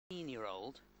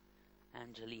20-year-old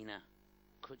Angelina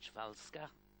Kuchvalska.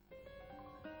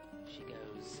 She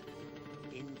goes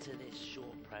into this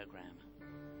short program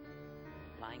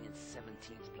lying in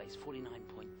 17th place,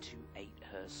 49.28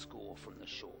 her score from the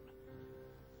short.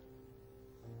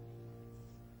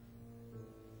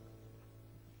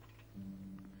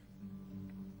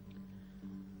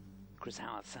 Chris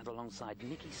Howard sat alongside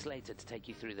Nikki Slater to take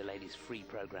you through the ladies' free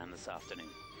program this afternoon.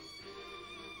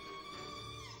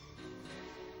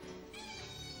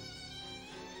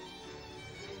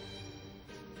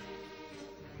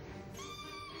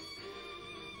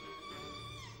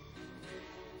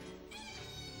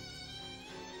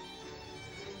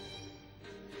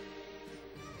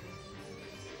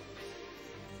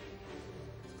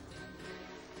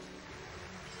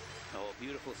 Oh,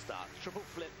 beautiful start. Triple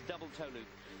flip, double toe loop.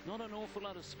 Not an awful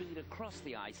lot of speed across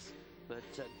the ice, but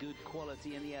good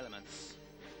quality in the elements.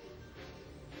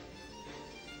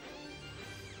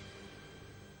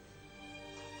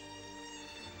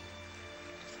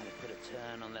 Just had to put a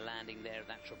turn on the landing there of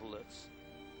that triple lutz.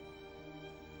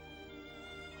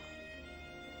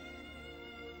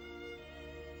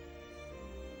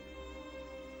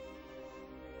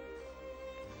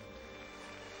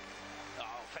 Oh,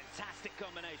 fantastic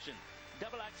combination.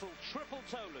 Double axel, triple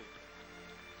toe loop.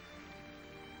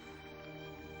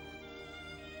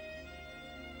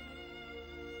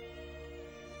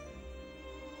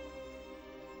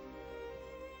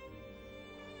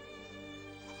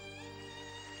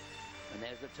 And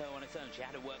there's the toe on its own. She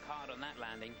had to work hard on that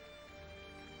landing.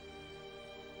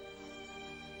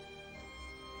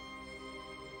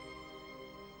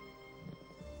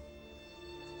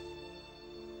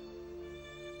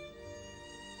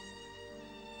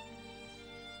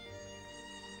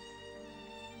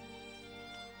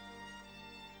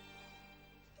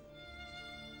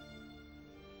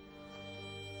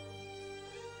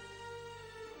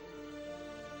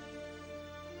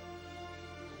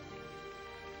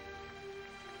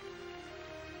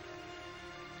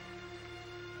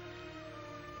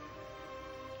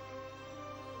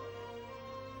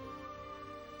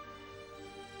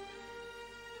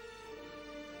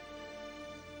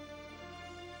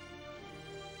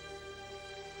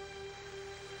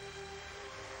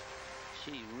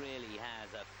 She really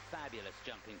has a fabulous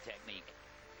jumping technique.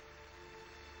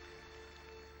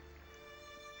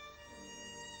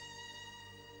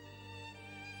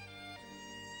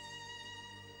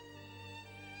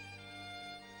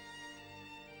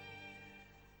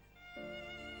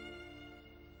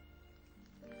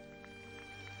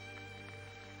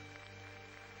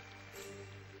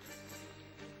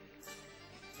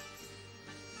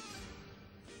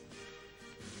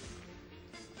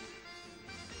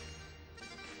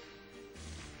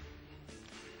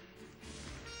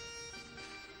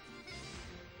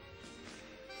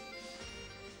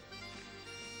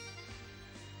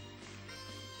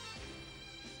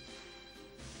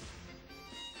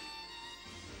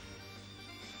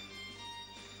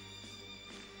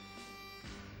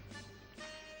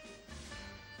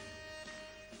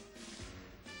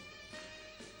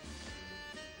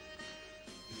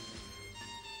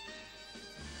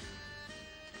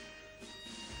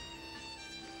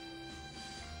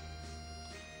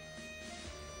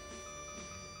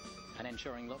 And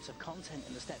ensuring lots of content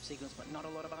in the step sequence, but not a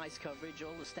lot of ice coverage.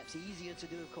 All the steps easier to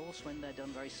do, of course, when they're done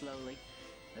very slowly.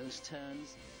 Those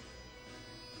turns,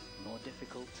 more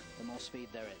difficult, the more speed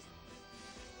there is.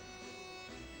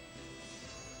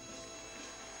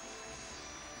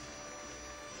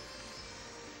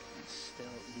 And still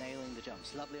nailing the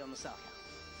jumps. Lovely on the Salka.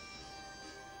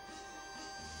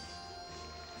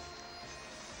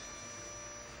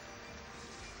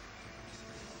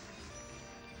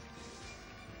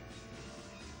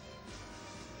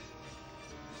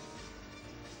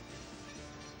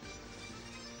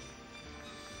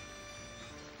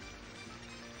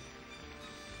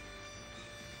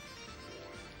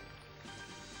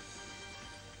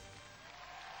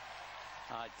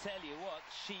 I tell you what,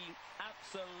 she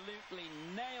absolutely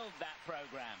nailed that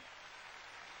program.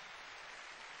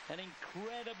 An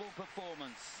incredible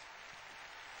performance.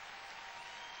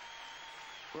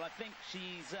 Well, I think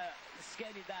she's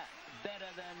skated that better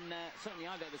than certainly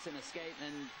I've ever seen her skate,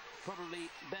 and probably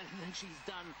better than she's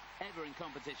done ever in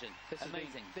competition.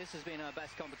 Amazing. This has been her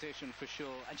best competition for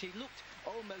sure, and she looked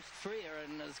almost freer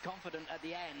and as confident at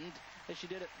the end as she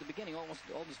did at the beginning, almost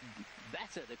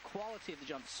better. The quality of the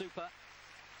jump, super.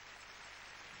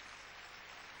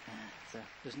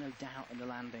 There's no doubt in the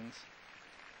landings.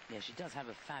 Yeah, she does have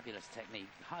a fabulous technique.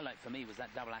 The highlight for me was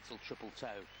that double axel triple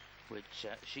toe, which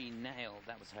she nailed.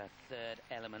 That was her third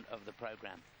element of the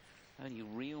program. Only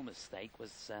real mistake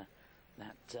was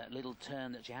that little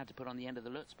turn that she had to put on the end of the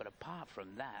Lutz, but apart from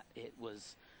that, it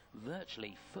was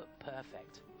virtually foot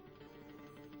perfect.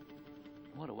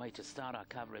 What a way to start our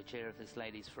coverage here of this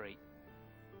ladies free.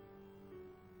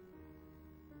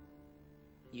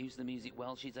 Use the music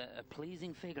well. She's a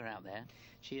pleasing figure out there.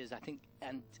 She is, I think,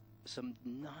 and some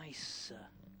nice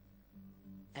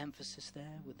emphasis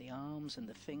there with the arms and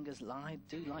the fingers. I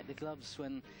do like the gloves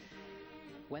when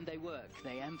they work.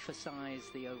 They emphasize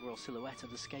the overall silhouette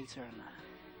of the skater, and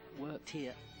worked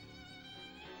here.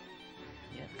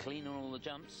 Yeah, clean on all the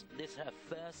jumps. This her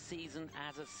first season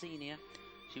as a senior.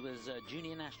 She was a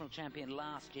junior national champion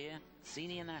last year,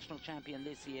 senior national champion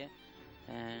this year,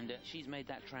 and she's made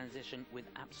that transition with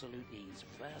absolute ease.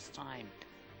 First time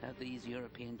at these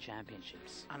European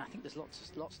Championships. And I think there's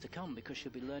lots to come, because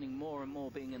she'll be learning more and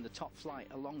more being in the top flight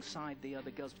alongside the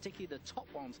other girls, particularly the top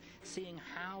ones, seeing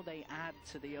how they add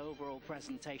to the overall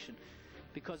presentation,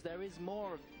 because there is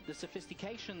more of the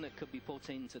sophistication that could be put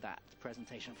into that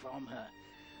presentation from her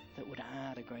that would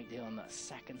add a great deal on that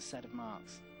second set of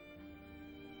marks.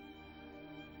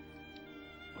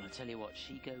 Well, I tell you what,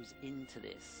 she goes into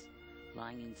this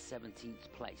lying in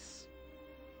 17th place.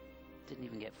 Didn't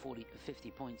even get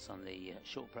 50 points on the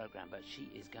short program, but she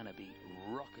is going to be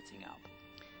rocketing up.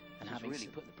 And having really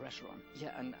put the pressure on. Yeah,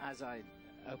 and as I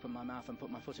open my mouth and put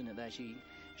my foot in it there, she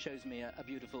shows me a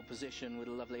beautiful position with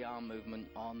a lovely arm movement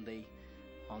on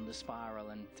the spiral,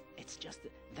 and it's just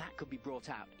that could be brought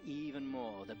out even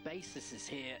more. The basis is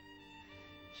here.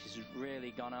 She's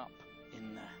really gone up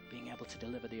in being able to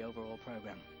deliver the overall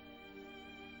program.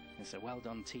 It's a well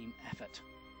done team effort.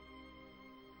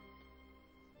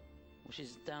 Well,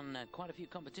 she's done quite a few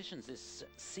competitions this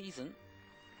season.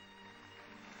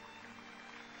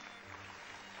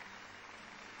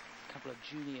 A couple of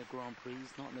junior Grand Prix,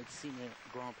 not on the senior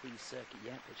Grand Prix circuit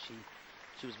yet, but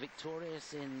she was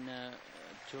victorious in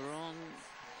Turin,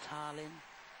 Tallinn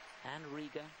and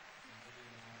Riga.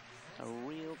 A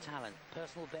real talent.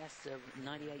 Personal best of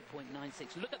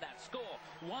 98.96. Look at that score,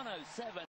 107.